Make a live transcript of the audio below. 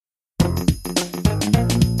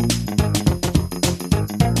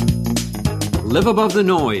Live Above the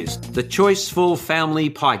Noise, the Choiceful Family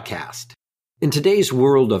Podcast. In today's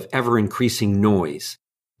world of ever-increasing noise,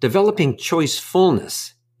 developing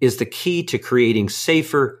choicefulness is the key to creating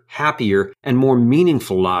safer, happier, and more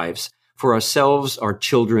meaningful lives for ourselves, our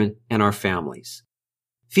children, and our families.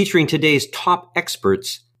 Featuring today's top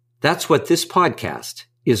experts, that's what this podcast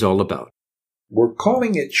is all about. We're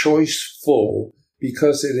calling it Choiceful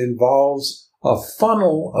because it involves a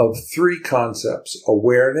funnel of three concepts: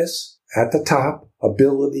 awareness at the top,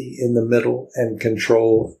 ability in the middle, and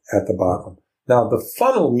control at the bottom. Now, the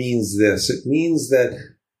funnel means this. It means that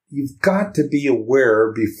you've got to be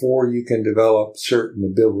aware before you can develop certain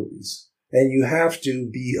abilities. And you have to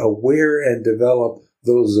be aware and develop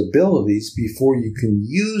those abilities before you can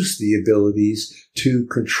use the abilities to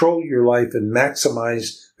control your life and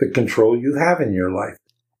maximize the control you have in your life.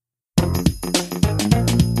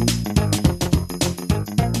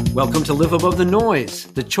 Welcome to Live Above the Noise,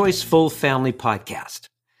 the Choiceful Family Podcast.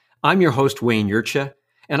 I'm your host, Wayne Yurcha,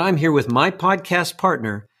 and I'm here with my podcast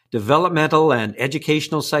partner, developmental and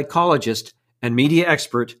educational psychologist and media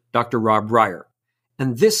expert, Dr. Rob Reier.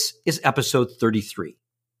 And this is episode 33.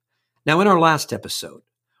 Now, in our last episode,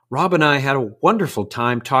 Rob and I had a wonderful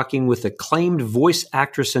time talking with acclaimed voice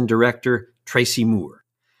actress and director, Tracy Moore.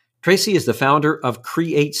 Tracy is the founder of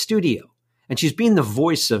Create Studio, and she's been the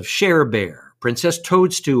voice of Cher Bear, Princess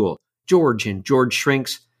Toadstool, George in George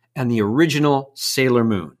Shrinks, and the original Sailor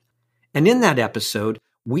Moon. And in that episode,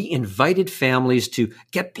 we invited families to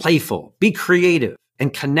get playful, be creative,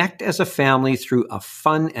 and connect as a family through a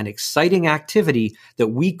fun and exciting activity that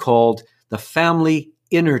we called the Family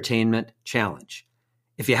Entertainment Challenge.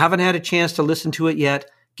 If you haven't had a chance to listen to it yet,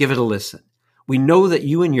 give it a listen. We know that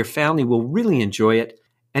you and your family will really enjoy it,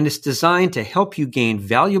 and it's designed to help you gain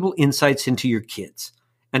valuable insights into your kids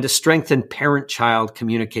and to strengthen parent-child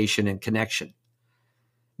communication and connection.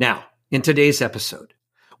 Now, in today's episode,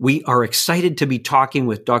 we are excited to be talking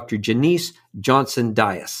with Dr. Janice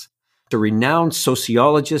Johnson-Dias, the renowned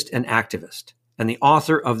sociologist and activist, and the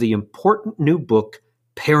author of the important new book,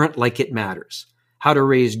 Parent Like It Matters: How to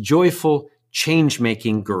Raise Joyful,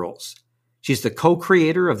 Change-Making Girls. She's the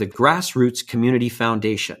co-creator of the Grassroots Community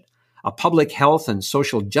Foundation, a public health and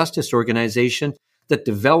social justice organization that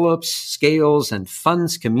develops, scales, and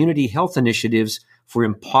funds community health initiatives for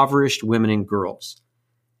impoverished women and girls.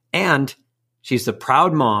 And she's the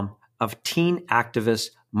proud mom of teen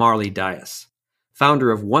activist Marley Dias, founder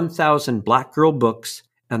of 1000 Black Girl Books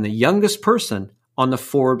and the youngest person on the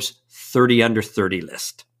Forbes 30 Under 30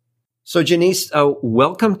 list. So Janice,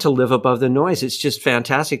 welcome to Live Above the Noise. It's just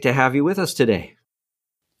fantastic to have you with us today.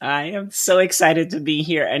 I am so excited to be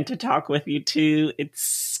here and to talk with you too.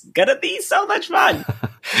 It's going to be so much fun.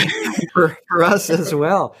 for us as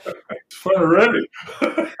well. It's fun already.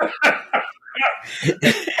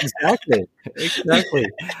 Exactly.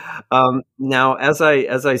 Now, as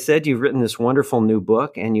I said, you've written this wonderful new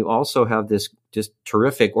book, and you also have this just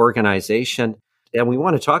terrific organization. And we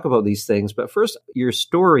want to talk about these things. But first, your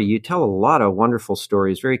story, you tell a lot of wonderful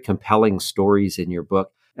stories, very compelling stories in your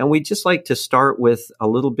book. And we'd just like to start with a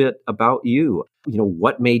little bit about you. You know,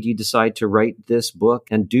 what made you decide to write this book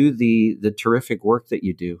and do the terrific work that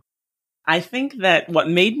you do? I think that what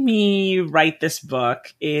made me write this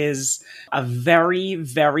book is a very,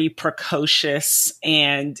 very precocious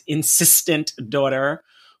and insistent daughter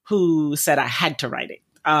who said I had to write it.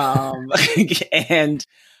 And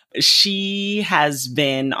she has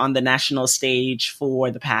been on the national stage for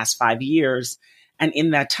the past 5 years. And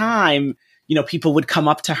in that time, you know, people would come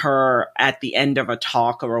up to her at the end of a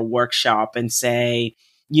talk or a workshop and say,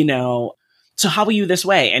 you know, so how are you this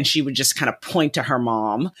way? And she would just kind of point to her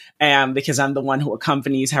mom, because I'm the one who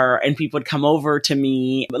accompanies her. And people would come over to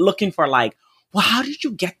me looking for like, well, how did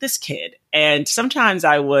you get this kid? And sometimes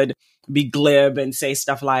I would be glib and say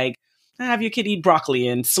stuff like, have your kid eat broccoli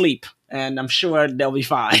and sleep, and I'm sure they'll be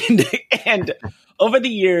fine. And over the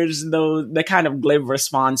years, though, the kind of glib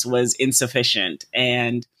response was insufficient.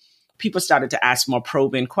 And people started to ask more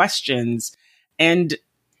probing questions. And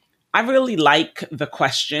I really like the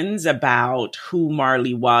questions about who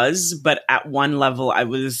Marley was, but at one level I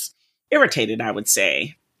was irritated, I would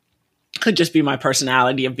say. Could just be my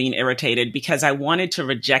personality of being irritated, because I wanted to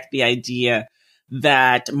reject the idea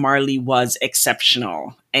that Marley was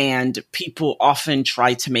exceptional. And people often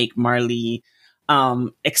try to make Marley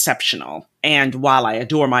exceptional. And while I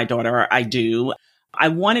adore my daughter, I do, I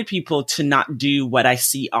wanted people to not do what I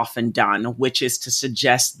see often done, which is to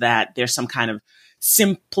suggest that there's some kind of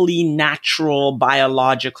simply natural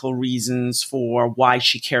biological reasons for why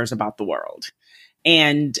she cares about the world,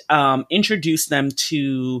 and introduce them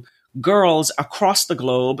to girls across the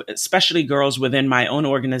globe, especially girls within my own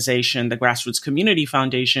organization, the Grassroots Community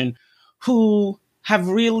Foundation, who have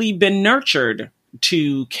really been nurtured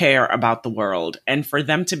to care about the world, and for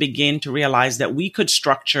them to begin to realize that we could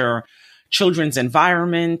structure children's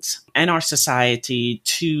environment and our society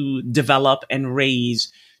to develop and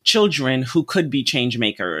raise children who could be change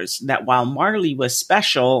makers. That while Marley was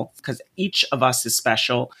special, because each of us is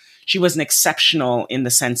special, she wasn't exceptional in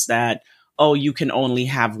the sense that, oh, you can only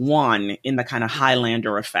have one, in the kind of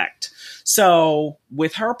Highlander effect. So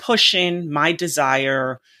with her pushing my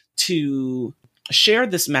desire to share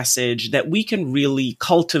this message that we can really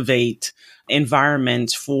cultivate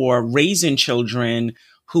environments for raising children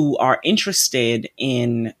who are interested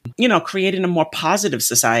in, creating a more positive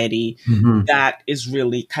society, that is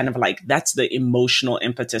really kind of like, that's the emotional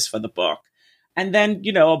impetus for the book. And then,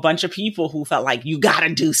 a bunch of people who felt like, you got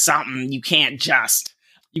to do something. You can't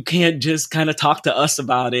just kind of talk to us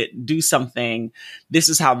about it, do something. This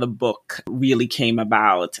is how the book really came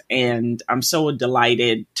about. And I'm so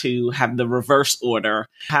delighted to have the reverse order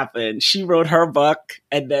happen. She wrote her book,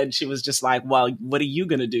 and then she was just like, well, what are you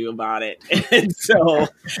going to do about it? And so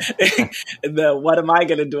the what am I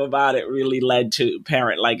going to do about it really led to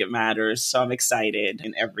Parent Like It Matters. So I'm excited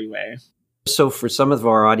in every way. So for some of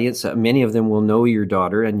our audience, many of them will know your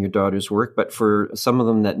daughter and your daughter's work, but for some of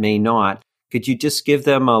them that may not, could you just give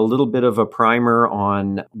them a little bit of a primer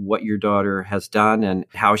on what your daughter has done and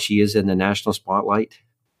how she is in the national spotlight?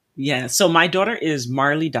 Yeah. So my daughter is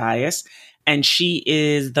Marley Dias, and she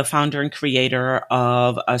is the founder and creator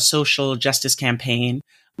of a social justice campaign,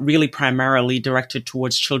 really primarily directed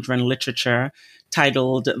towards children literature,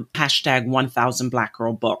 titled #1000 Black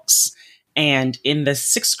Girl Books. And in the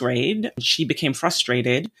 6th grade, she became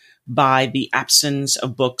frustrated by the absence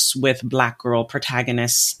of books with Black girl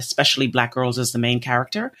protagonists, especially Black girls as the main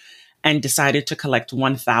character, and decided to collect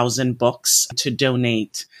 1,000 books to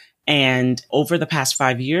donate. And over the past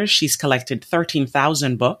 5 years, she's collected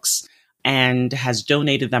 13,000 books and has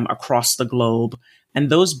donated them across the globe. And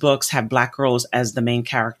those books have Black girls as the main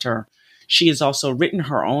character. She has also written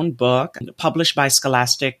her own book, published by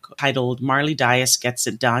Scholastic, titled Marley Dias Gets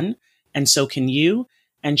It Done, and So Can You.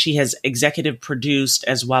 And she has executive produced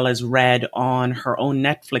as well as read on her own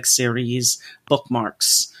Netflix series,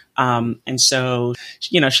 Bookmarks. And so,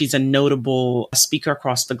 she's a notable speaker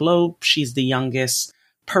across the globe. She's the youngest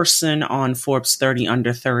person on Forbes 30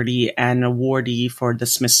 Under 30 and awardee for the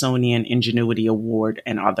Smithsonian Ingenuity Award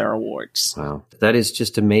and other awards. Wow, that is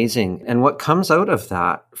just amazing. And what comes out of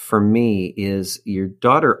that for me is your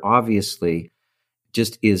daughter obviously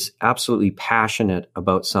just is absolutely passionate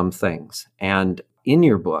about some things. And in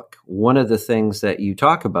your book, one of the things that you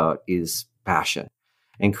talk about is passion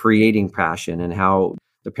and creating passion, and how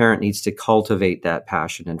the parent needs to cultivate that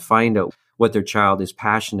passion and find out what their child is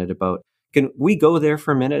passionate about. Can we go there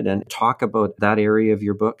for a minute and talk about that area of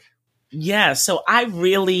your book? Yeah. So I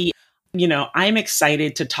really, I'm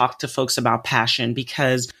excited to talk to folks about passion,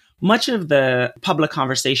 because much of the public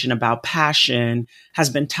conversation about passion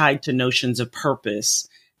has been tied to notions of purpose.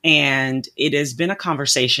 And it has been a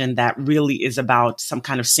conversation that really is about some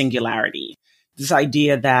kind of singularity. This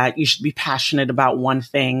idea that you should be passionate about one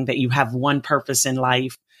thing, that you have one purpose in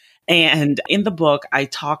life. And in the book, I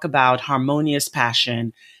talk about harmonious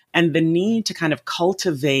passion and the need to kind of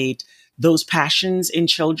cultivate those passions in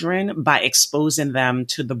children by exposing them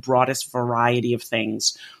to the broadest variety of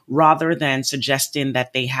things, rather than suggesting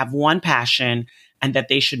that they have one passion and that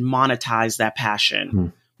they should monetize that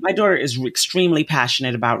passion. My daughter is extremely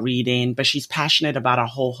passionate about reading, but she's passionate about a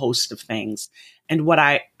whole host of things. And what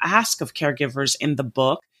I ask of caregivers in the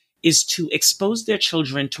book is to expose their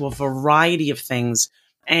children to a variety of things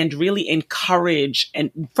and really encourage.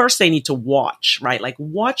 And first they need to watch, right? Like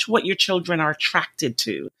watch what your children are attracted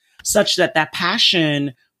to, such that that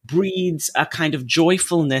passion breeds a kind of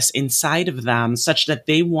joyfulness inside of them, such that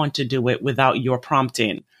they want to do it without your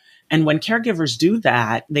prompting. And when caregivers do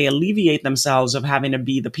that, they alleviate themselves of having to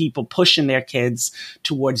be the people pushing their kids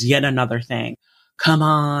towards yet another thing. Come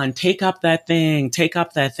on, take up that thing, take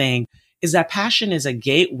up that thing. Is that passion is a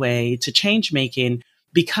gateway to change making,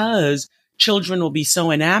 because children will be so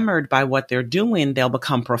enamored by what they're doing, they'll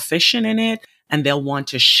become proficient in it and they'll want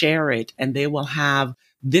to share it. And they will have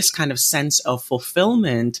this kind of sense of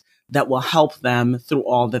fulfillment that will help them through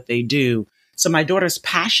all that they do. So my daughter's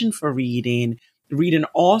passion for reading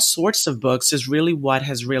all sorts of books is really what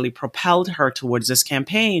has really propelled her towards this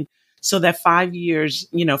campaign. So that 5 years,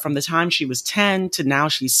 from the time she was 10 to now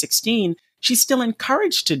she's 16, she's still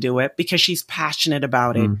encouraged to do it because she's passionate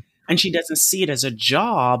about it. And she doesn't see it as a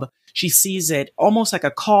job. She sees it almost like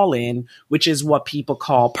a call-in, which is what people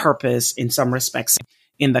call purpose in some respects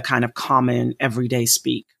in the kind of common everyday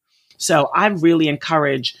speak. So I really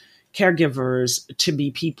encourage caregivers to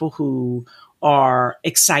be people who are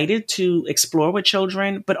excited to explore with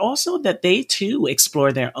children, but also that they too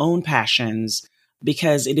explore their own passions,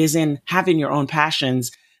 because it is in having your own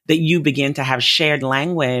passions that you begin to have shared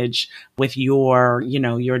language with your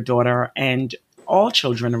daughter and all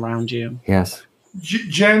children around you. Yes.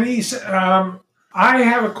 Janice, I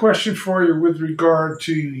have a question for you with regard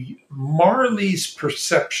to Marley's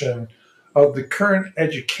perception of the current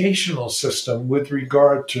educational system with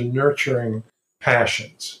regard to nurturing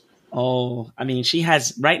passions. Oh, I mean, she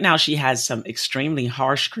has some extremely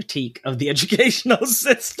harsh critique of the educational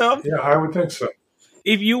system. Yeah, I would think so.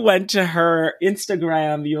 If you went to her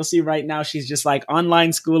Instagram, you'll see right now she's just like,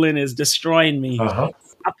 online schooling is destroying me. Uh-huh.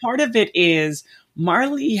 A part of it is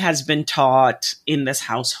Marley has been taught in this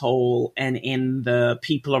household and in the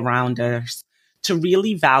people around us to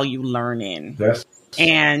really value learning. Yes.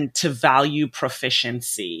 And to value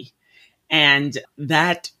proficiency. And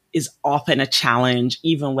that is often a challenge,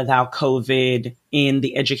 even without COVID, in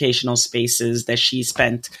the educational spaces that she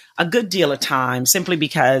spent a good deal of time, simply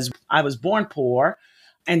because I was born poor.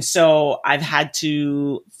 And so I've had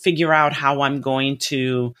to figure out how I'm going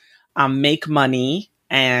to make money.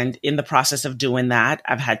 And in the process of doing that,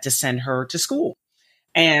 I've had to send her to school.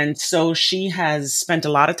 And so she has spent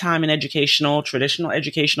a lot of time in traditional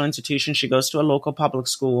educational institutions. She goes to a local public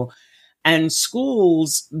school. And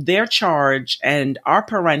schools, their charge and our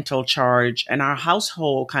parental charge and our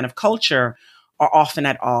household kind of culture are often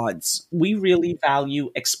at odds. We really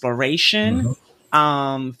value exploration,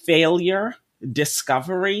 failure,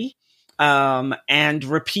 discovery, and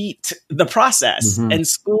repeat the process. Mm-hmm. And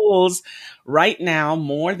schools right now,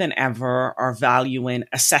 more than ever, are valuing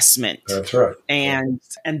assessment. That's right. And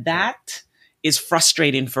that is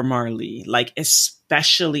frustrating for Marley, like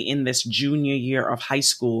especially in this junior year of high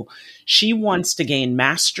school. She wants to gain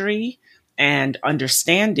mastery and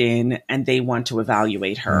understanding, and they want to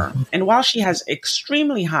evaluate her. Mm-hmm. And while she has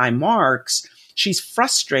extremely high marks, she's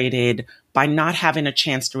frustrated by not having a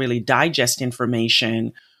chance to really digest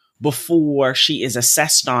information before she is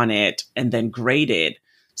assessed on it and then graded.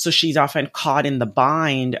 So she's often caught in the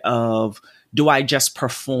bind of, do I just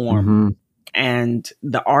perform? Mm-hmm. And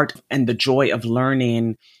the art and the joy of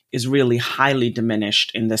learning is really highly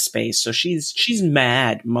diminished in this space. So she's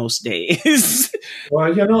mad most days.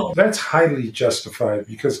 Well, that's highly justified,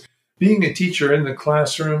 because being a teacher in the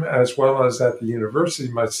classroom as well as at the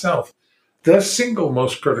university myself, the single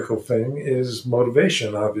most critical thing is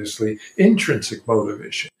motivation, obviously, intrinsic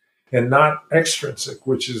motivation, and not extrinsic,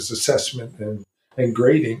 which is assessment and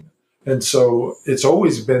grading. And so it's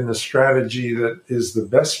always been the strategy that is the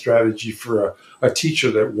best strategy for a teacher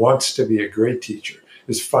that wants to be a great teacher,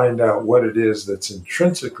 is find out what it is that's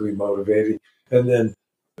intrinsically motivating, and then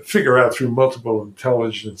figure out through multiple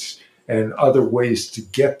intelligence and other ways to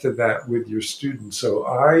get to that with your students. So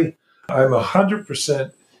I'm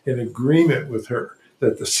 100% in agreement with her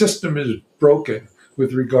that the system is broken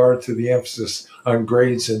with regard to the emphasis on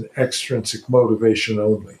grades and extrinsic motivation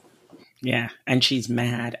only. Yeah. And she's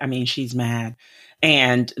mad. I mean, she's mad.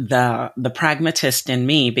 And the pragmatist in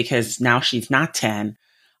me, because now she's not 10,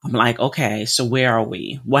 I'm like, okay, so where are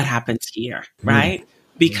we? What happens here? Right?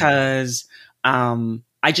 Because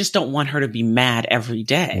I just don't want her to be mad every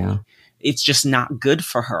day. Yeah. It's just not good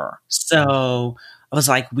for her. So I was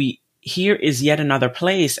like, here is yet another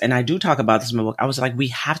place. And I do talk about this in my book. I was like, we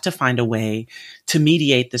have to find a way to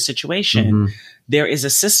mediate the situation. Mm-hmm. There is a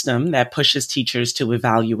system that pushes teachers to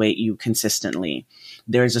evaluate you consistently.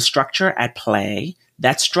 There is a structure at play.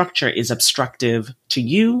 That structure is obstructive to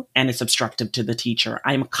you and it's obstructive to the teacher.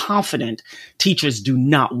 I'm confident teachers do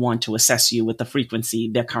not want to assess you with the frequency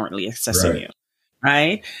they're currently assessing you.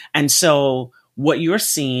 Right? And so what you're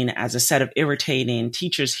seeing as a set of irritating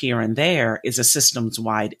teachers here and there is a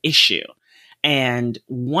systems-wide issue. And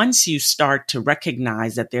once you start to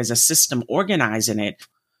recognize that there's a system organizing it,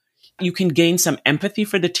 you can gain some empathy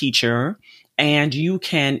for the teacher, and you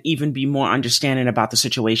can even be more understanding about the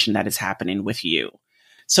situation that is happening with you.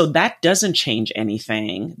 So that doesn't change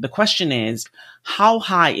anything. The question is, how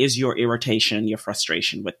high is your irritation, your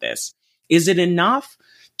frustration with this? Is it enough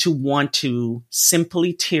to want to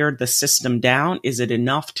simply tear the system down? Is it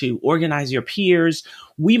enough to organize your peers?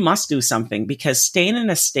 We must do something, because staying in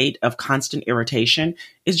a state of constant irritation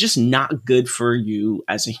is just not good for you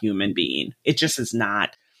as a human being. It just is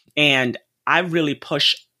not. And I really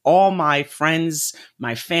push all my friends,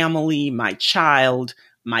 my family, my child,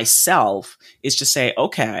 myself, is to say,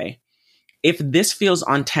 okay, if this feels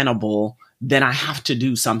untenable, then I have to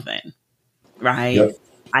do something, right? Yep.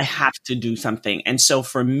 I have to do something. And so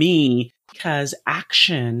for me, because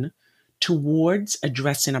action towards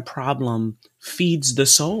addressing a problem feeds the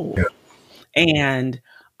soul. Yeah. And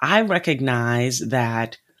I recognize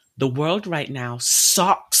that the world right now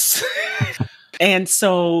sucks. And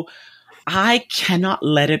so I cannot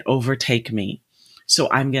let it overtake me. So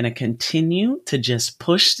I'm going to continue to just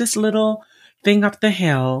push this little thing up the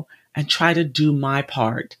hill and try to do my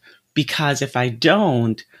part. Because if I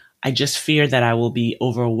don't, I just fear that I will be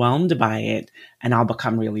overwhelmed by it and I'll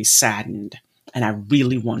become really saddened. And I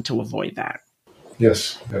really want to avoid that.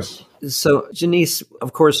 Yes, yes. So, Janice,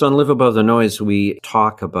 of course, on Live Above the Noise, we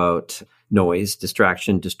talk about noise,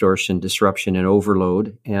 distraction, distortion, disruption, and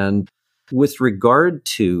overload. And with regard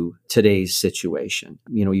to today's situation,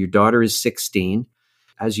 your daughter is 16.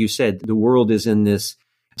 As you said, the world is in this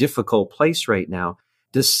difficult place right now.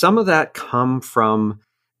 Does some of that come from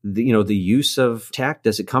the use of tech?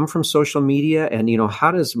 Does it come from social media? And,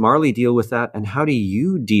 how does Marley deal with that? And how do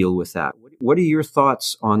you deal with that? What are your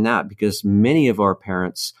thoughts on that? Because many of our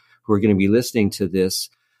parents who are going to be listening to this,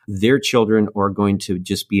 their children are going to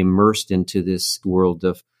just be immersed into this world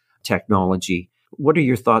of technology. What are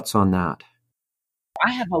your thoughts on that? I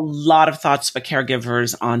have a lot of thoughts for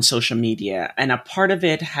caregivers on social media. And a part of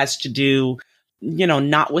it has to do,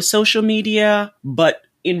 not with social media, but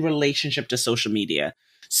in relationship to social media.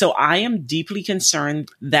 So I am deeply concerned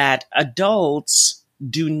that adults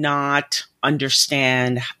do not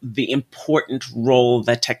understand the important role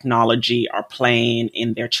that technology are playing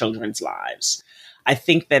in their children's lives. I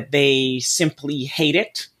think that they simply hate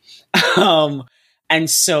it. And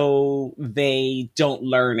so they don't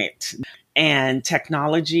learn it. And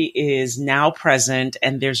technology is now present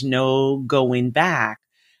and there's no going back.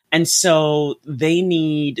 And so they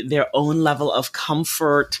need their own level of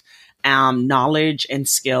comfort, knowledge and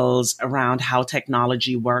skills around how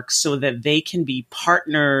technology works so that they can be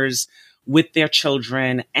partners with their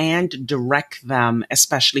children and direct them,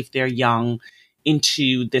 especially if they're young,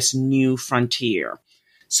 into this new frontier.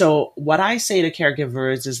 So what I say to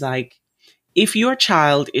caregivers is if your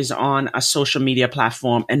child is on a social media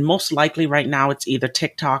platform, and most likely right now it's either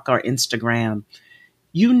TikTok or Instagram,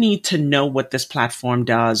 you need to know what this platform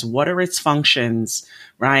does. What are its functions,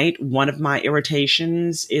 right? One of my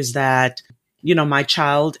irritations is that, my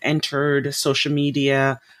child entered social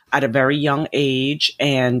media at a very young age,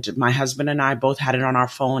 and my husband and I both had it on our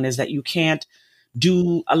phone, is that you can't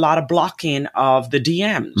do a lot of blocking of the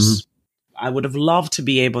DMs. Mm-hmm. I would have loved to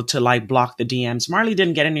be able to block the DMs. Marley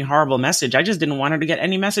didn't get any horrible message. I just didn't want her to get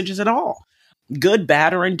any messages at all. Good,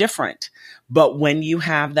 bad, or indifferent. But when you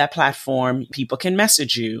have that platform, people can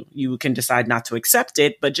message you. You can decide not to accept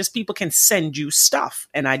it, but just people can send you stuff.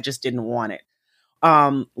 And I just didn't want it.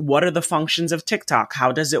 What are the functions of TikTok?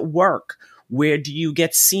 How does it work? Where do you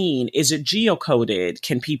get seen? Is it geocoded?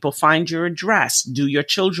 Can people find your address? Do your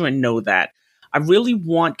children know that? I really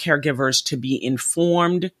want caregivers to be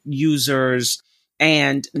informed users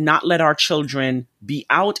and not let our children be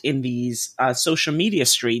out in these social media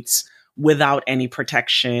streets without any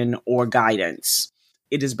protection or guidance.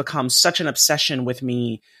 It has become such an obsession with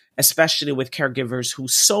me, especially with caregivers who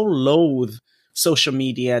so loathe social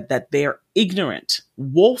media that they're ignorant,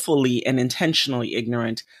 woefully and intentionally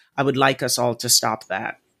ignorant. I would like us all to stop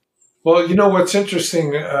that. Well, what's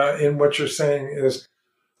interesting in what you're saying is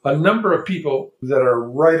a number of people that are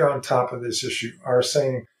right on top of this issue are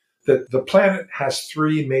saying that the planet has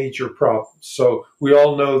three major problems. So we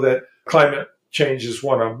all know that climate change is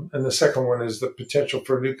one of them, and the second one is the potential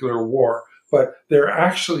for nuclear war. But they're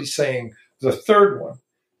actually saying the third one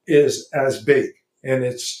is as big, and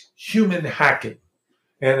it's human hacking.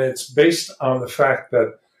 And it's based on the fact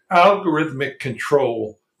that algorithmic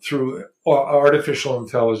control through artificial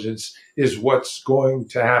intelligence is what's going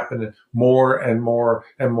to happen more and more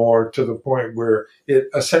and more, to the point where it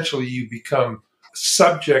essentially you become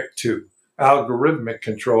subject to algorithmic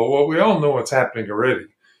control. Well, we all know what's happening already,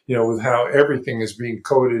 with how everything is being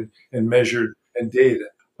coded and measured and data.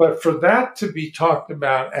 But for that to be talked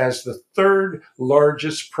about as the third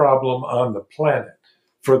largest problem on the planet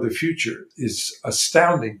for the future is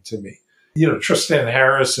astounding to me. Tristan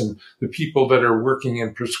Harris and the people that are working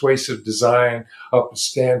in persuasive design up at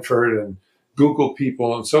Stanford and Google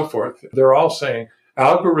people and so forth, they're all saying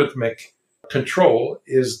algorithmic control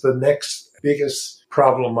is the next biggest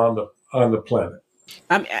problem on the planet.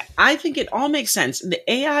 I think it all makes sense. The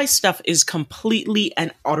AI stuff is completely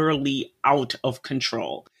and utterly out of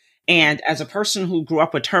control. And as a person who grew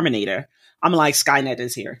up with Terminator, I'm like, Skynet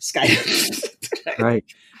is here. Skynet. Right.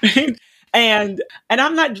 And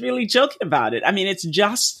I'm not really joking about it. I mean, it's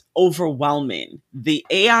just overwhelming. The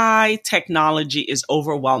AI technology is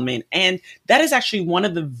overwhelming. And that is actually one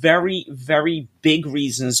of the very, very big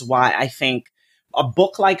reasons why I think a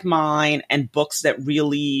book like mine and books that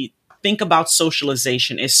really think about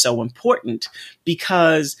socialization is so important,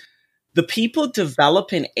 because the people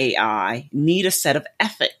developing AI need a set of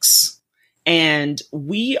ethics. And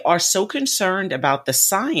we are so concerned about the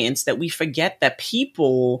science that we forget that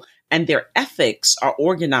people and their ethics are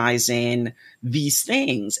organizing these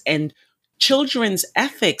things. And children's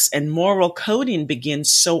ethics and moral coding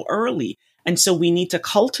begins so early. And so we need to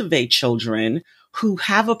cultivate children who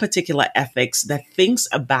have a particular ethics that thinks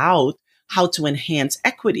about how to enhance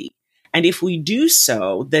equity. And if we do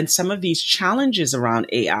so, then some of these challenges around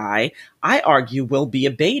AI, I argue, will be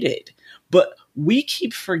abated. But we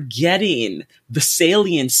keep forgetting the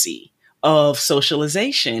saliency of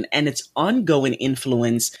socialization and its ongoing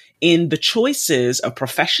influence in the choices of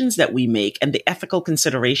professions that we make and the ethical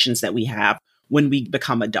considerations that we have when we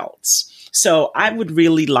become adults. So I would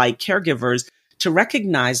really like caregivers to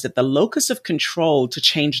recognize that the locus of control to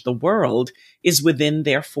change the world is within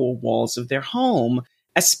their four walls of their home,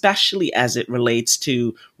 especially as it relates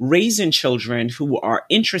to raising children who are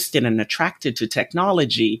interested and attracted to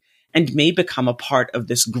technology and may become a part of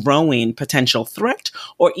this growing potential threat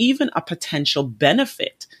or even a potential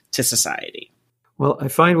benefit to society. Well, I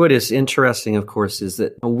find what is interesting, of course, is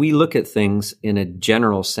that we look at things in a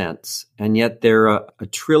general sense, and yet there are a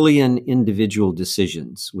trillion individual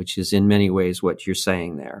decisions, which is in many ways what you're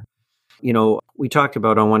saying there. You know, we talked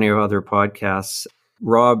about on one of our other podcasts,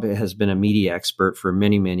 Rob has been a media expert for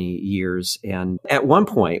many, many years. And at one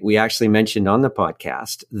point, we actually mentioned on the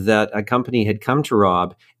podcast that a company had come to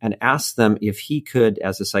Rob and asked them if he could,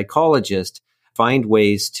 as a psychologist, find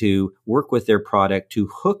ways to work with their product to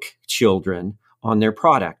hook children on their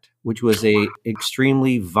product, which was a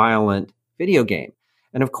extremely violent video game.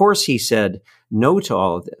 And of course, he said no to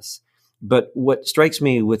all of this. But what strikes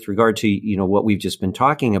me with regard to, you know, what we've just been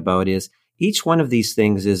talking about is each one of these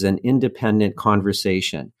things is an independent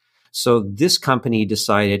conversation. So this company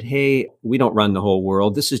decided, hey, we don't run the whole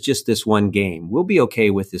world. This is just this one game. We'll be okay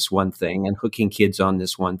with this one thing and hooking kids on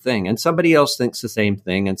this one thing. And somebody else thinks the same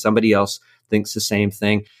thing, and somebody else thinks the same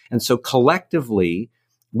thing. And so collectively,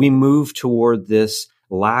 we move toward this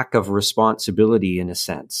lack of responsibility in a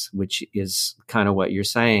sense, which is kind of what you're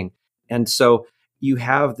saying. And so you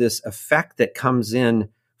have this effect that comes in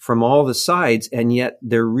from all the sides, and yet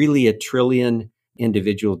there are really a trillion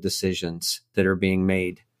individual decisions that are being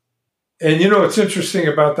made. And you know, what's interesting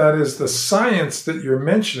about that is the science that you're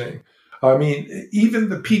mentioning. I mean, even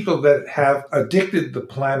the people that have addicted the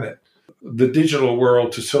planet, the digital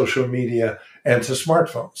world, to social media and to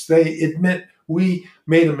smartphones, they admit we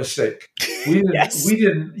made a mistake. We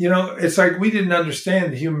didn't, you know, it's like we didn't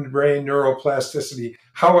understand the human brain neuroplasticity,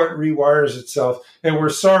 how it rewires itself. And we're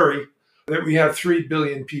sorry that we have 3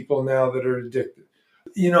 billion people now that are addicted.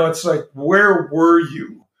 You know, it's like, where were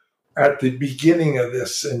you at the beginning of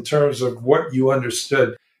this in terms of what you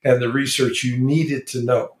understood and the research you needed to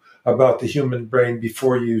know about the human brain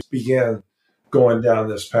before you began going down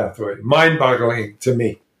this pathway? Mind-boggling to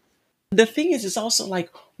me. The thing is, it's also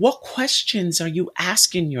like, what questions are you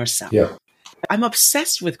asking yourself? Yeah. I'm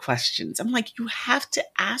obsessed with questions. I'm like, you have to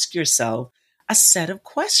ask yourself a set of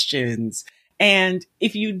questions. And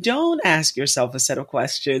if you don't ask yourself a set of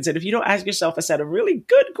questions, and if you don't ask yourself a set of really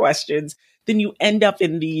good questions, then you end up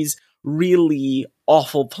in these really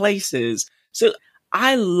awful places. So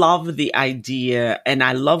I love the idea, and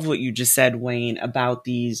I love what you just said, Wayne, about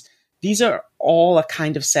these. These are all a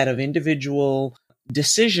kind of set of individual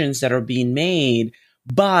decisions that are being made.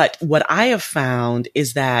 But what I have found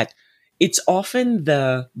is that it's often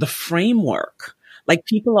the framework. Like,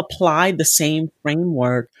 people apply the same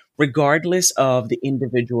framework regardless of the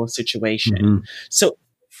individual situation. Mm-hmm. So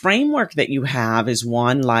framework that you have is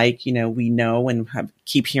one, like, you know, we know and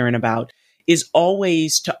keep hearing about, is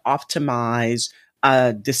always to optimize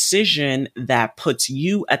a decision that puts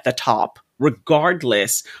you at the top,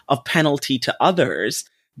 regardless of penalty to others.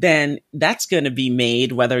 Then that's going to be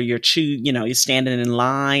made whether you're you're standing in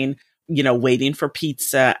line, waiting for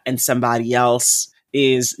pizza and somebody else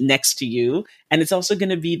is next to you. And it's also going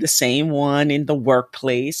to be the same one in the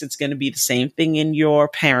workplace. It's going to be the same thing in your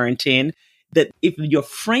parenting. That if your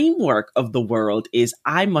framework of the world is,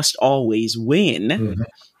 I must always win, mm-hmm.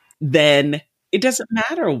 then it doesn't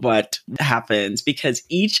matter what happens, because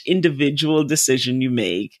each individual decision you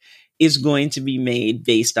make is going to be made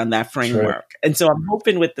based on that framework. Right. And so I'm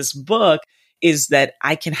hoping with this book, is that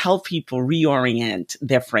I can help people reorient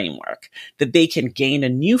their framework, that they can gain a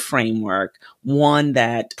new framework, one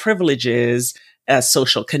that privileges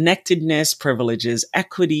social connectedness, privileges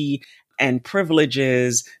equity, and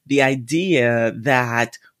privileges the idea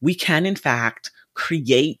that we can, in fact,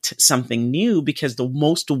 create something new, because the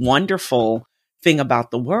most wonderful thing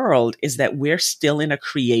about the world is that we're still in a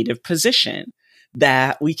creative position,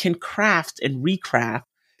 that we can craft and recraft,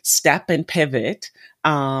 step and pivot,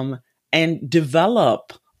 and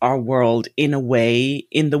develop our world in the way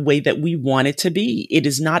that we want it to be. It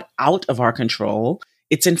is not out of our control.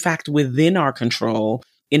 It's in fact within our control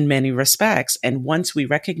in many respects. And once we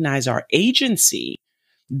recognize our agency,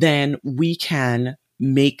 then we can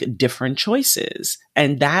make different choices.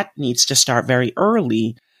 And that needs to start very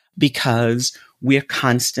early, because we're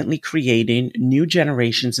constantly creating new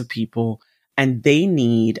generations of people, and they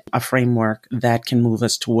need a framework that can move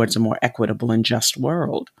us towards a more equitable and just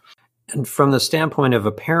world. And from the standpoint of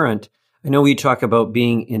a parent, I know you talk about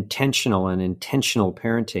being intentional and intentional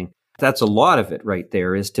parenting. That's a lot of it right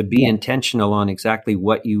there, is to be intentional on exactly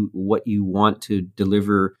what you want to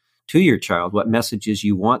deliver to your child, what messages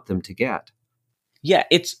you want them to get. Yeah,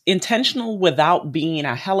 it's intentional without being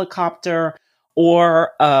a helicopter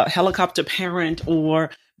or a helicopter parent, or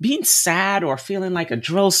being sad or feeling like a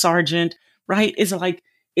drill sergeant, right?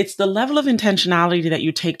 It's the level of intentionality that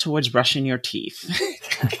you take towards brushing your teeth,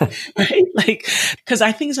 right? Like, because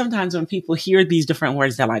I think sometimes when people hear these different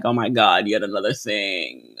words, they're like, oh my God, yet another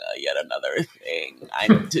thing I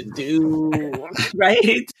need to do,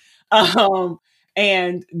 right?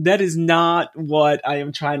 And that is not what I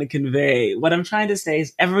am trying to convey. What I'm trying to say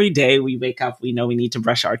is every day we wake up, we know we need to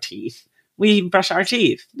brush our teeth. We brush our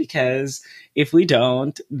teeth, because if we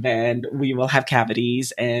don't, then we will have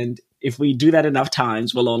cavities. And if we do that enough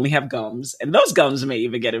times, we'll only have gums. And those gums may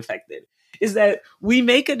even get infected. Is that we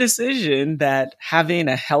make a decision that having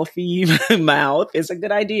a healthy mouth is a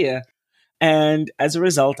good idea. And as a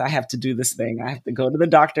result, I have to do this thing. I have to go to the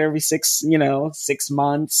doctor every 6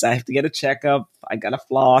 months. I have to get a checkup. I got to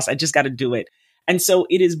floss. I just got to do it. And so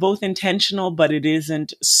it is both intentional, but it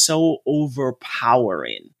isn't so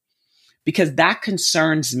overpowering, because that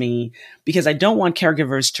concerns me, because I don't want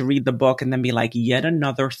caregivers to read the book and then be like, yet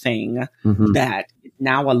another thing that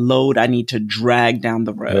now a load I need to drag down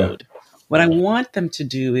the road. Yeah. What I want them to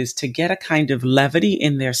do is to get a kind of levity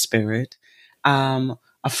in their spirit, a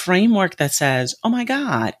framework that says, oh my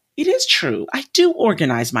God, it is true. I do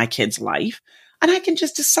organize my kid's life, and I can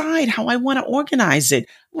just decide how I want to organize it.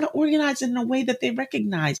 I want to organize it in a way that they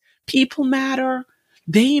recognize people matter.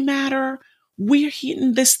 They matter. We're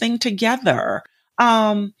hitting this thing together.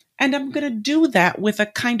 And I'm going to do that with a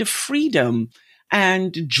kind of freedom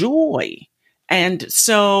and joy. And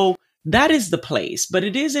so that is the place, but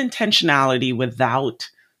it is intentionality without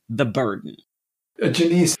the burden.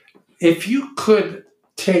 Janice, if you could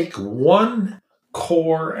take one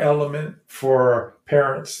core element for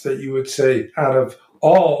parents that you would say, out of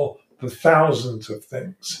all the thousands of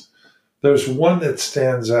things, there's one that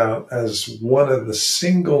stands out as one of the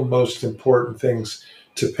single most important things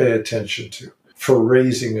to pay attention to for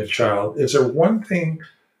raising a child. Is there one thing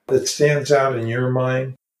that stands out in your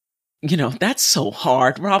mind? That's so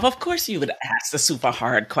hard, Rob. Of course you would ask the super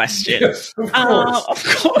hard question. Yes, of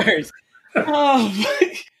course. Of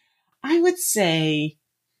course. I would say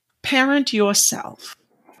parent yourself.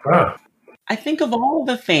 Huh. I think of all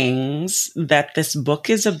the things that this book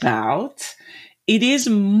is about, it is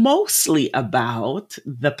mostly about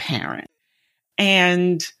the parent.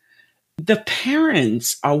 And the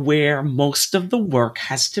parents are where most of the work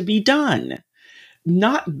has to be done,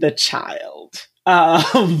 not the child.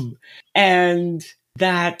 And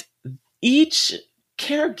that each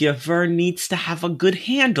caregiver needs to have a good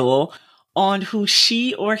handle on who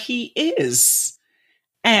she or he is.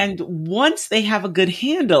 And once they have a good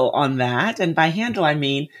handle on that, and by handle, I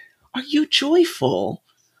mean, are you joyful?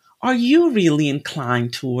 Are you really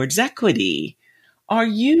inclined towards equity? Are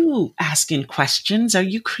you asking questions? Are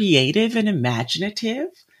you creative and imaginative?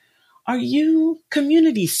 Are you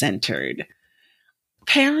community-centered?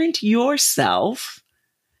 Parent yourself,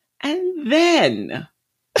 and then,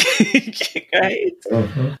 right?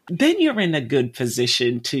 Mm-hmm. Then you're in a good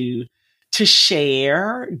position to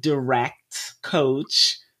share, direct,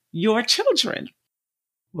 coach your children.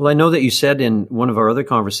 Well, I know that you said in one of our other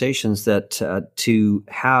conversations that to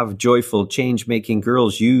have joyful change-making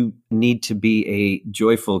girls, you need to be a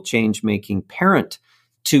joyful change-making parent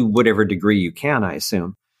to whatever degree you can, I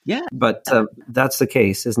assume. Yeah. But that's the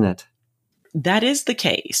case, isn't it? That is the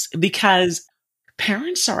case, because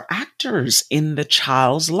parents are actors in the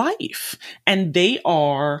child's life, and they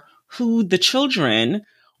are who the children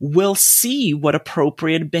will see what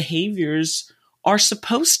appropriate behaviors are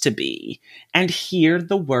supposed to be and hear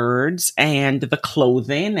the words and the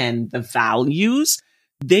clothing and the values.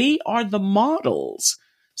 They are the models.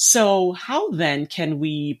 So how then can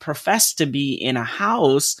we profess to be in a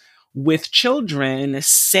house with children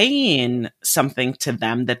saying something to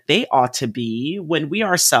them that they ought to be when we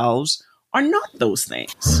ourselves are not those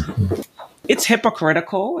things? It's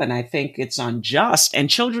hypocritical, and I think it's unjust. And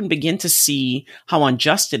children begin to see how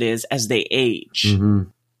unjust it is as they age. Mm-hmm.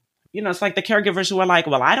 You know, it's like the caregivers who are like,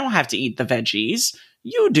 well, I don't have to eat the veggies.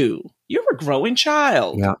 You do. You're a growing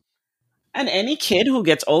child. Yeah. And any kid who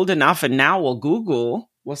gets old enough and now will Google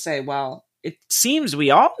will say, well, it seems we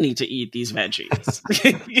all need to eat these veggies.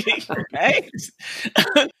 Right?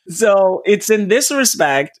 So it's in this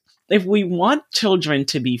respect, if we want children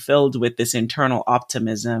to be filled with this internal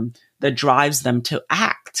optimism that drives them to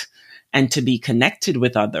act and to be connected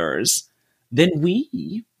with others, then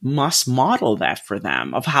we must model that for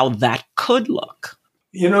them of how that could look.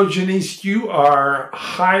 You know, Janice, you are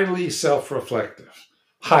highly self-reflective,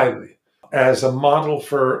 highly. As a model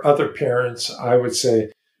for other parents, I would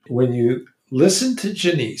say when you listen to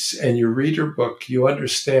Janice and you read her book, you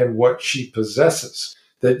understand what she possesses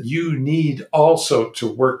that you need also to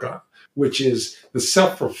work on, which is the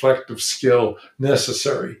self-reflective skill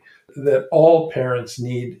necessary that all parents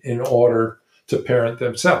need in order to parent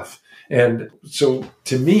themselves. And so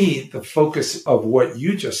to me, the focus of what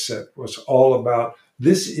you just said was all about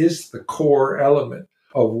this is the core element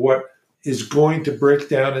of what is going to break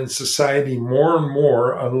down in society more and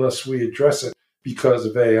more unless we address it because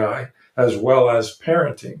of AI, as well as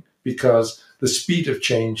parenting, because the speed of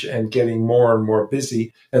change and getting more and more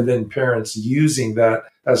busy, and then parents using that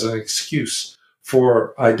as an excuse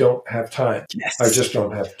for, I don't have time. Yes. I just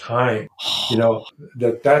don't have time. You know,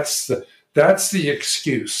 that's the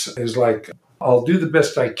excuse, is like, I'll do the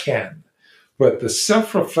best I can. But the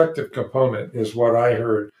self-reflective component is what I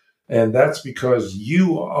heard. And that's because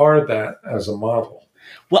you are that as a model.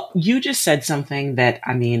 Well, you just said something that,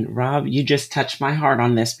 I mean, Rob, you just touched my heart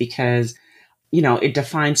on this because, you know, it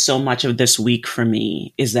defines so much of this week for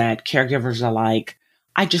me is that caregivers are like,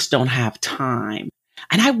 I just don't have time.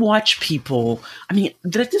 And I watch people, I mean,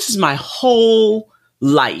 this is my whole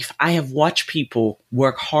life. I have watched people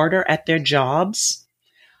work harder at their jobs.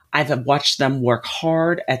 I've watched them work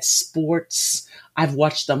hard at sports. I've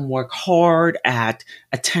watched them work hard at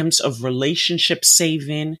attempts of relationship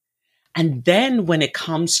saving. And then when it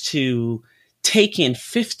comes to taking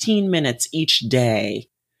 15 minutes each day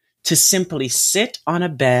to simply sit on a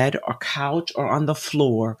bed or couch or on the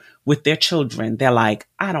floor with their children, they're like,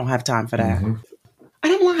 I don't have time for that. Mm-hmm.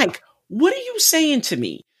 And I'm like, what are you saying to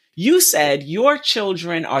me? You said your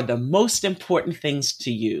children are the most important things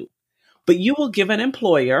to you, but you will give an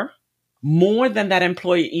employer more than that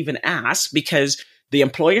employer even asks because the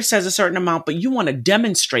employer says a certain amount, but you want to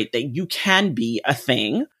demonstrate that you can be a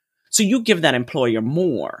thing. So you give that employer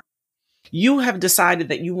more. You have decided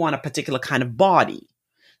that you want a particular kind of body.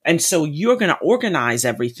 And so you're going to organize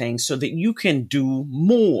everything so that you can do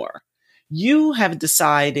more. You have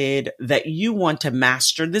decided that you want to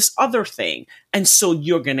master this other thing. And so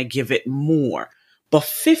you're going to give it more. But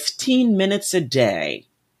 15 minutes a day,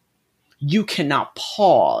 you cannot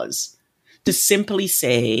pause to simply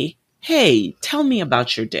say, hey, tell me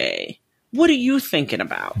about your day. What are you thinking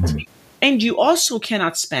about? And you also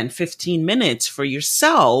cannot spend 15 minutes for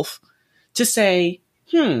yourself to say,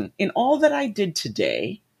 in all that I did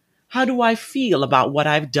today, how do I feel about what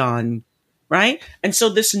I've done? Right? And so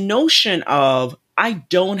this notion of I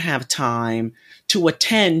don't have time to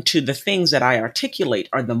attend to the things that I articulate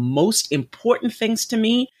are the most important things to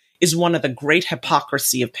me is one of the great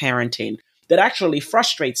hypocrisy of parenting that actually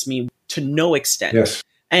frustrates me to no extent. Yes.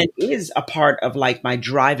 And is a part of like my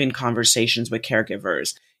driving conversations with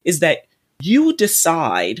caregivers is that you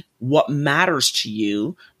decide what matters to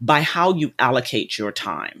you by how you allocate your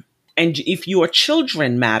time. And if your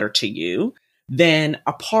children matter to you, then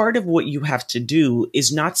a part of what you have to do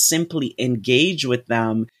is not simply engage with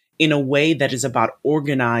them in a way that is about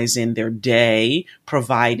organizing their day,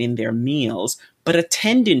 providing their meals, but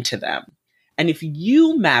attending to them. And if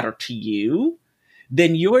you matter to you,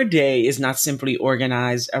 then your day is not simply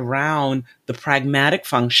organized around the pragmatic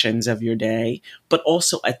functions of your day, but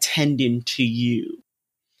also attending to you.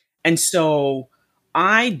 And so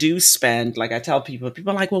I do spend, like I tell people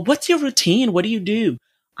are like, well, what's your routine? What do you do?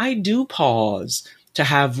 I do pause to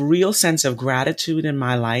have real sense of gratitude in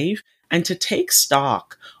my life and to take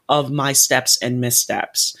stock of my steps and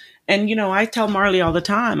missteps. And, you know, I tell Marley all the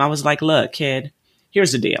time, I was like, look, kid,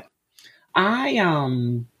 here's the deal. I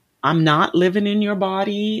I'm not living in your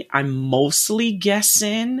body. I'm mostly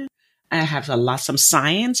guessing. I have some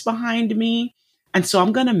science behind me. And so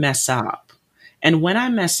I'm going to mess up. And when I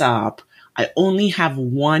mess up, I only have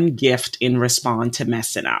one gift in response to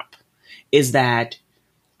messing up, is that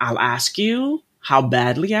I'll ask you how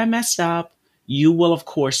badly I messed up. You will, of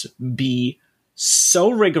course, be so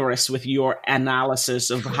rigorous with your analysis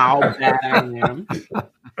of how bad I am.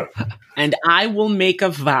 And I will make a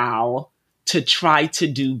vow to try to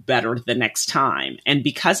do better the next time. And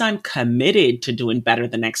because I'm committed to doing better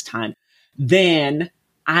the next time, then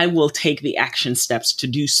I will take the action steps to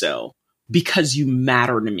do so because you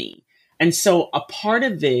matter to me. And so a part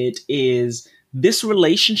of it is this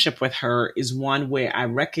relationship with her is one where I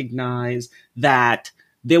recognize that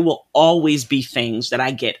there will always be things that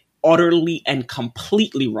I get utterly and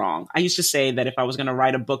completely wrong. I used to say that if I was going to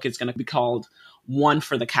write a book, it's going to be called One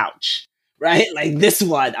for the Couch, right? Like this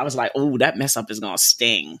one, I was like, oh, that mess up is going to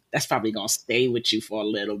sting. That's probably going to stay with you for a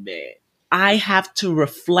little bit. I have to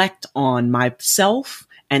reflect on myself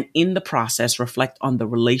and in the process, reflect on the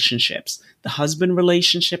relationships, the husband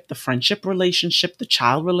relationship, the friendship relationship, the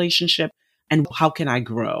child relationship, and how can I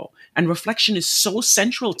grow? And reflection is so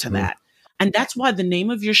central to that. And that's why the name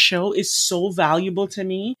of your show is so valuable to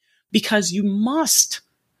me, because you must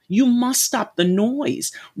stop the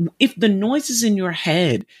noise. If the noise is in your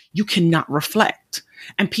head, you cannot reflect.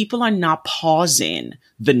 And people are not pausing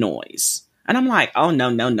the noise. And I'm like, oh,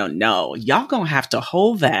 no. Y'all gonna have to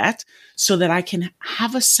hold that so that I can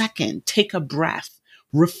have a second, take a breath,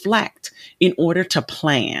 reflect in order to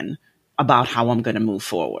plan about how I'm going to move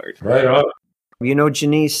forward. Right on. You know,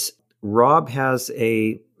 Janice, Rob has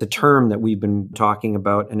the term that we've been talking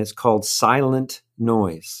about, and it's called silent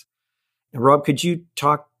noise. And Rob, could you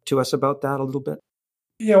talk to us about that a little bit?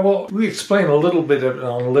 Yeah, well, we explain a little bit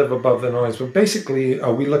on Live Above the Noise, but basically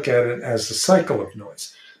we look at it as the cycle of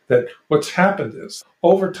noise. That what's happened is,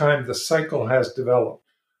 over time, the cycle has developed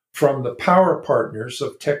from the power partners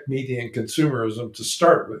of tech, media, and consumerism to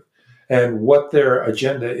start with, and what their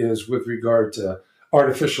agenda is with regard to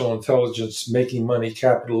artificial intelligence, making money,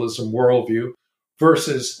 capitalism, worldview,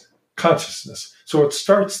 versus consciousness. So it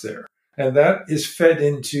starts there. And that is fed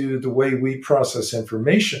into the way we process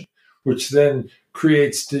information, which then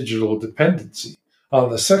creates digital dependency. On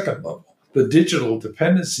the second level, the digital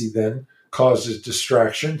dependency then causes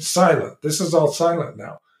distraction, silent. This is all silent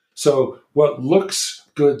now. So what looks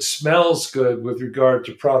good, smells good with regard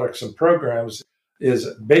to products and programs is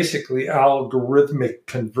basically algorithmic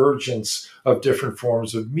convergence of different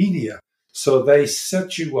forms of media. So they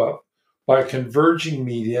set you up by converging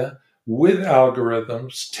media with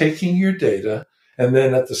algorithms, taking your data, and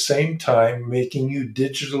then at the same time making you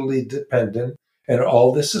digitally dependent. And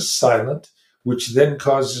all this is silent, which then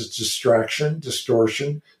causes distraction,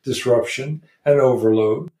 distortion, disruption, and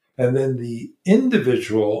overload. And then the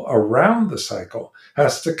individual around the cycle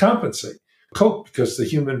has to compensate, cope, because the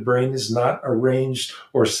human brain is not arranged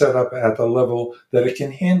or set up at the level that it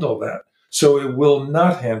can handle that. So it will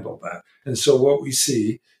not handle that. And so what we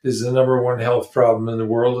see is the number one health problem in the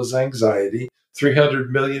world is anxiety.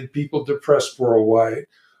 300 million people depressed worldwide.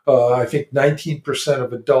 I think 19%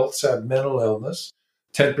 of adults have mental illness.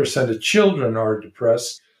 10% of children are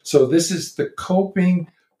depressed. So this is the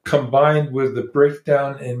coping combined with the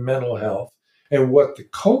breakdown in mental health. And what the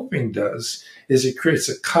coping does is it creates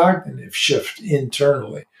a cognitive shift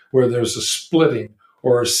internally where there's a splitting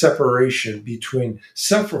or a separation between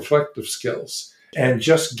self-reflective skills and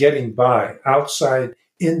just getting by,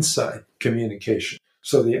 outside-inside communication.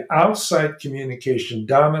 So the outside communication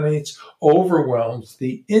dominates, overwhelms.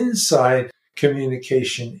 The inside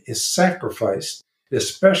communication is sacrificed,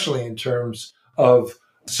 especially in terms of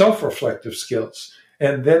self-reflective skills.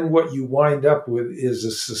 And then what you wind up with is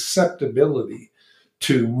a susceptibility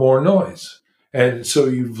to more noise. And so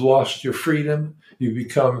you've lost your freedom, you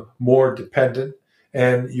become more dependent,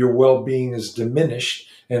 and your well-being is diminished.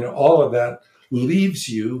 And all of that leaves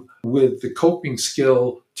you with the coping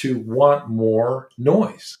skill to want more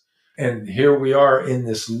noise. And here we are in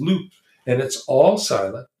this loop, and it's all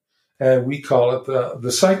silent. And we call it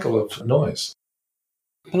the cycle of noise.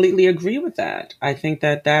 Completely agree with that. I think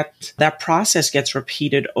that process gets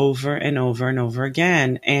repeated over and over and over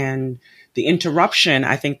again. And the interruption,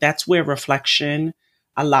 I think that's where reflection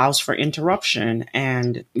allows for interruption.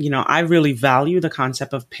 And, I really value the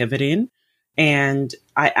concept of pivoting. And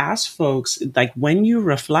I ask folks, like, when you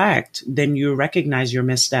reflect, then you recognize your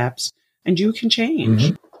missteps and you can change.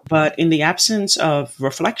 Mm-hmm. But in the absence of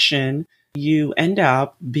reflection, you end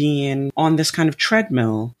up being on this kind of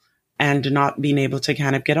treadmill and not being able to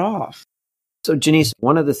kind of get off. So, Janice,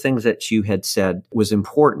 one of the things that you had said was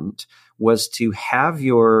important was to have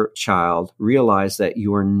your child realize that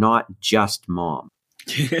you are not just mom.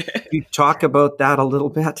 Can you talk about that a little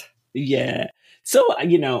bit? Yeah. So,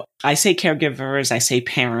 I say caregivers, I say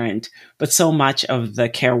parent, but so much of the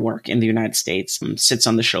care work in the United States sits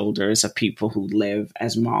on the shoulders of people who live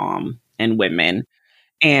as mom and women.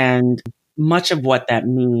 And much of what that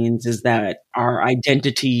means is that our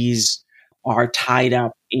identities are tied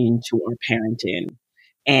up into our parenting.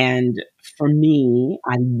 And for me,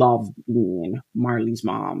 I love being Marley's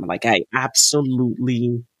mom. Like, I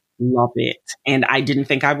absolutely love it. And I didn't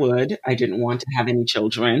think I would. I didn't want to have any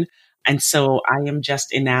children. And so I am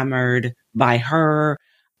just enamored by her.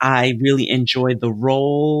 I really enjoy the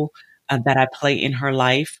role that I play in her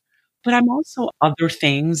life. But I'm also other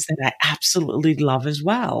things that I absolutely love as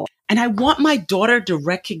well. And I want my daughter to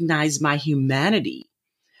recognize my humanity.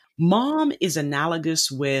 Mom is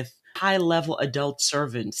analogous with high level adult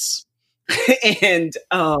servants. And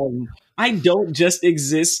I don't just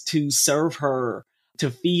exist to serve her, to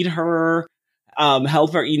feed her,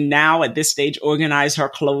 help her eat now at this stage, organize her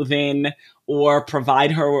clothing, or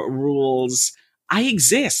provide her rules. I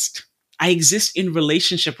exist. I exist in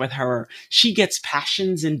relationship with her. She gets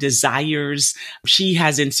passions and desires. She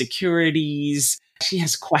has insecurities. She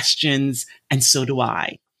has questions. And so do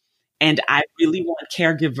I. And I really want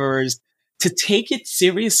caregivers to take it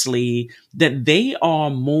seriously that they are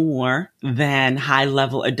more than high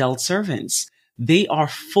level adult servants. They are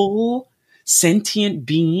full sentient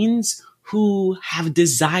beings who have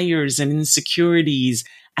desires and insecurities.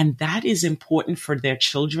 And that is important for their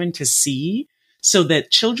children to see so that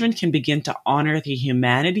children can begin to honor the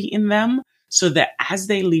humanity in them so that as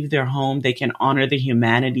they leave their home, they can honor the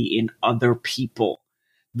humanity in other people.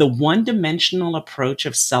 The one-dimensional approach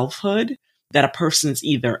of selfhood that a person's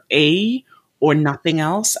either A or nothing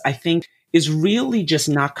else, I think is really just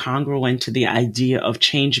not congruent to the idea of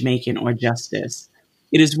change making or justice.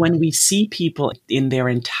 It is when we see people in their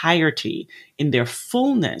entirety, in their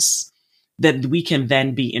fullness, that we can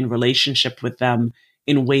then be in relationship with them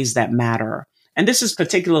in ways that matter. And this is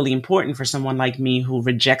particularly important for someone like me who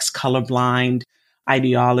rejects colorblind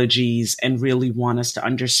ideologies and really want us to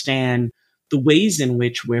understand the ways in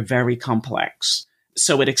which we're very complex.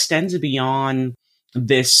 So it extends beyond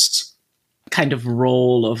this kind of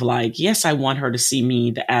role of like, yes, I want her to see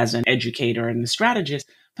me as an educator and a strategist,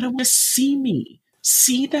 but I want to see me,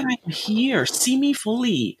 see that I'm here, see me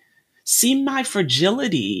fully, see my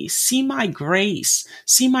fragility, see my grace,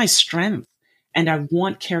 see my strength. And I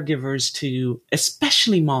want caregivers to,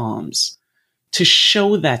 especially moms, to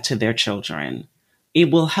show that to their children.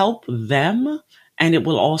 It will help them and it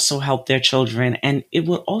will also help their children. And it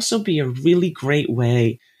will also be a really great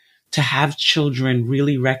way to have children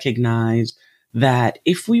really recognize that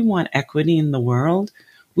if we want equity in the world,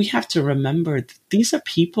 we have to remember that these are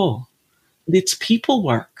people. It's people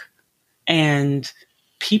work. And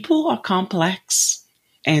people are complex.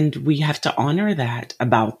 And we have to honor that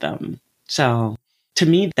about them. So to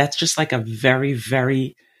me, that's just like a very,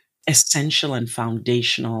 very essential and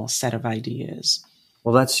foundational set of ideas.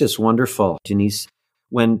 Well, that's just wonderful, Janice.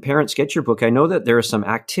 When parents get your book, I know that there are some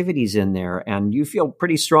activities in there and you feel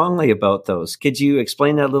pretty strongly about those. Could you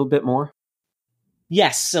explain that a little bit more?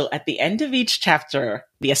 Yes. So at the end of each chapter,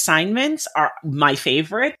 the assignments are my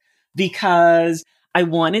favorite because I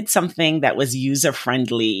wanted something that was user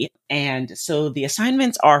friendly. And so the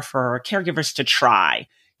assignments are for caregivers to try.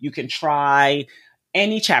 You can try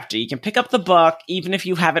any chapter. You can pick up the book, even if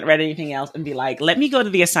you haven't read anything else, and be like, let me go to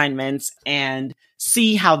the assignments and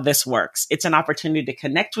see how this works. It's an opportunity to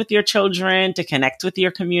connect with your children, to connect with your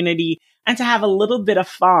community, and to have a little bit of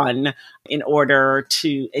fun in order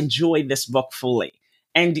to enjoy this book fully.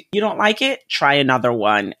 And you don't like it? Try another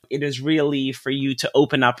one. It is really for you to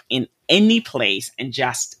open up in any place and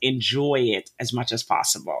just enjoy it as much as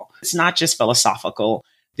possible. It's not just philosophical.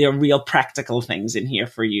 There are real practical things in here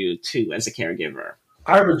for you too as a caregiver.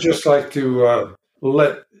 I would just like to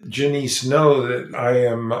let Janice know that I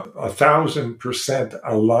am 1,000%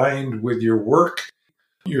 aligned with your work.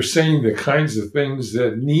 You're saying the kinds of things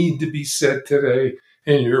that need to be said today,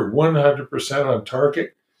 and you're 100% on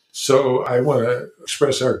target. So I want to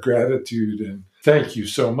express our gratitude and thank you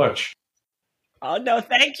so much. Oh, no,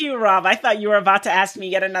 thank you, Rob. I thought you were about to ask me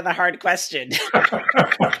yet another hard question.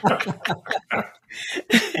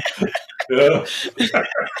 Yeah.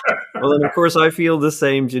 Well, and of course, I feel the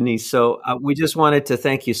same, Janice. So we just wanted to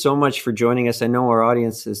thank you so much for joining us. I know our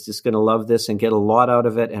audience is just going to love this and get a lot out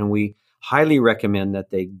of it. And we highly recommend that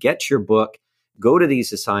they get your book, go to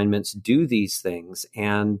these assignments, do these things.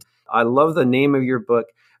 And I love the name of your book,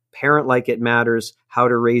 Parent Like It Matters, How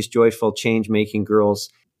to Raise Joyful, Change-Making Girls.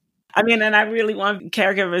 I mean, and I really want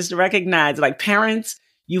caregivers to recognize, like, parents,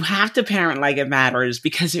 you have to parent like it matters,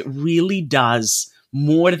 because it really does,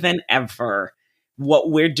 more than ever.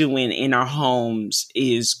 What we're doing in our homes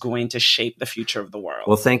is going to shape the future of the world.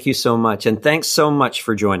 Well, thank you so much. And thanks so much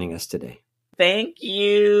for joining us today. Thank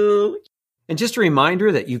you. And just a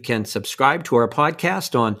reminder that you can subscribe to our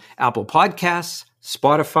podcast on Apple Podcasts,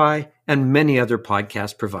 Spotify, and many other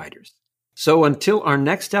podcast providers. So until our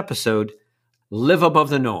next episode, live above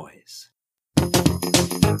the noise.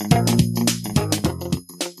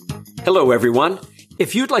 Hello, everyone.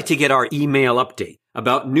 If you'd like to get our email update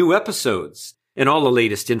about new episodes and all the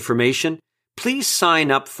latest information, please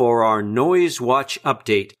sign up for our Noise Watch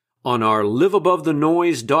update on our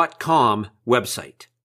liveabovethenoise.com website.